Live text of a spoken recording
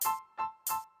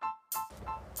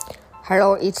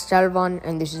Hello, it's Selvan,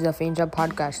 and this is the Finja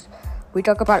podcast. We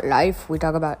talk about life, we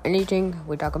talk about anything,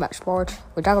 we talk about sports,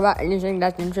 we talk about anything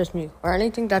that interests me, or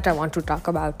anything that I want to talk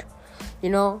about.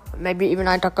 Maybe even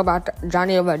I talk about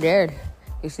Johnny over there.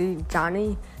 You see,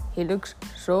 Johnny, he looks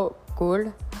so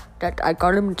cool that I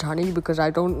call him Johnny because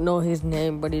I don't know his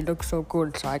name, but he looks so cool,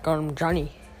 so I call him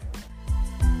Johnny.